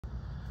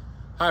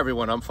Hi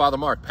everyone, I'm Father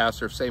Mark,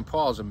 pastor of St.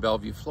 Paul's in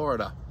Bellevue,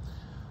 Florida.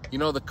 You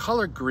know, the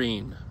color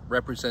green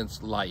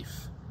represents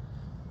life.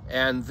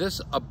 And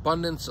this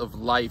abundance of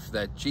life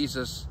that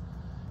Jesus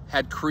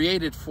had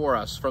created for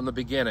us from the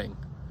beginning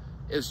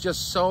is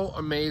just so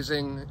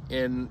amazing.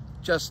 In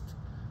just,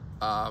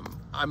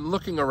 I'm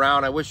looking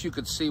around, I wish you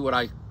could see what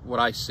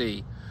I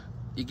see.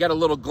 You get a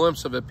little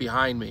glimpse of it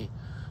behind me.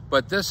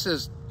 But this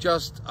is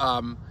just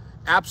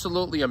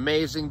absolutely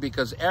amazing,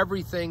 because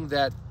everything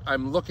that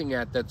I'm looking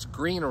at that's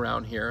green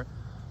around here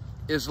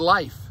is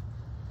life.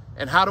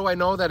 And how do I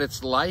know that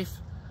it's life?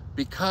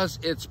 Because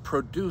it's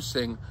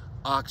producing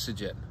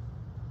oxygen.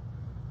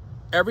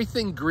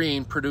 Everything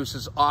green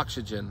produces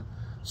oxygen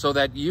so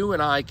that you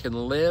and I can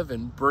live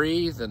and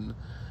breathe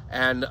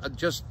and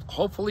just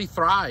hopefully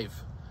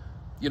thrive.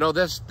 You know,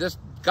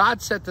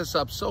 God set this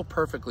up so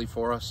perfectly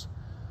for us.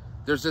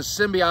 There's this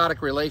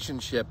symbiotic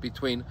relationship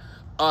between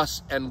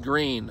us and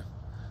green.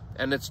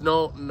 And it's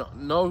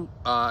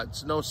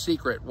no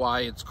secret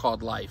why it's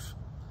called life.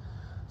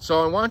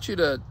 So I want you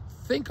to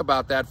think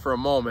about that for a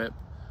moment.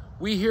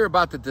 We hear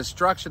about the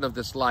destruction of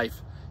this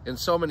life in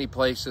so many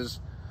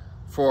places,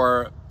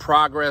 for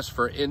progress,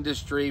 for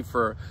industry,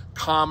 for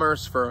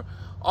commerce, for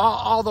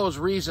all those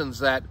reasons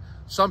that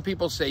some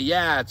people say,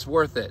 yeah, it's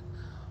worth it.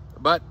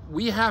 But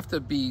we have to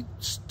be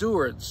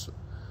stewards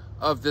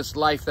of this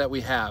life that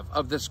we have,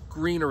 of this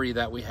greenery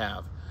that we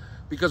have.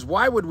 Because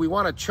why would we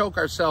want to choke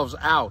ourselves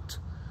out,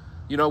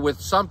 you know, with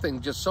something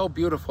just so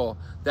beautiful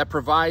that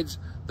provides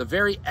the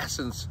very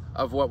essence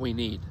of what we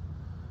need?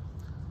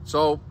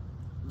 So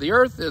the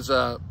earth is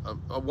a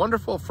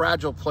wonderful,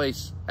 fragile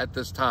place at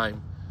this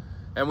time.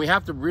 And we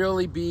have to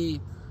really be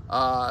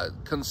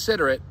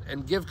considerate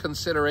and give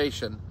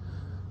consideration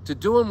to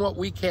doing what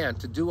we can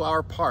to do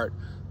our part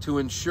to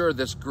ensure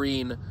this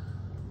green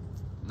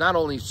not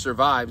only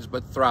survives,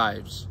 but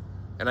thrives.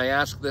 And I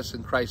ask this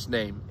in Christ's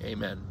name,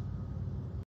 amen.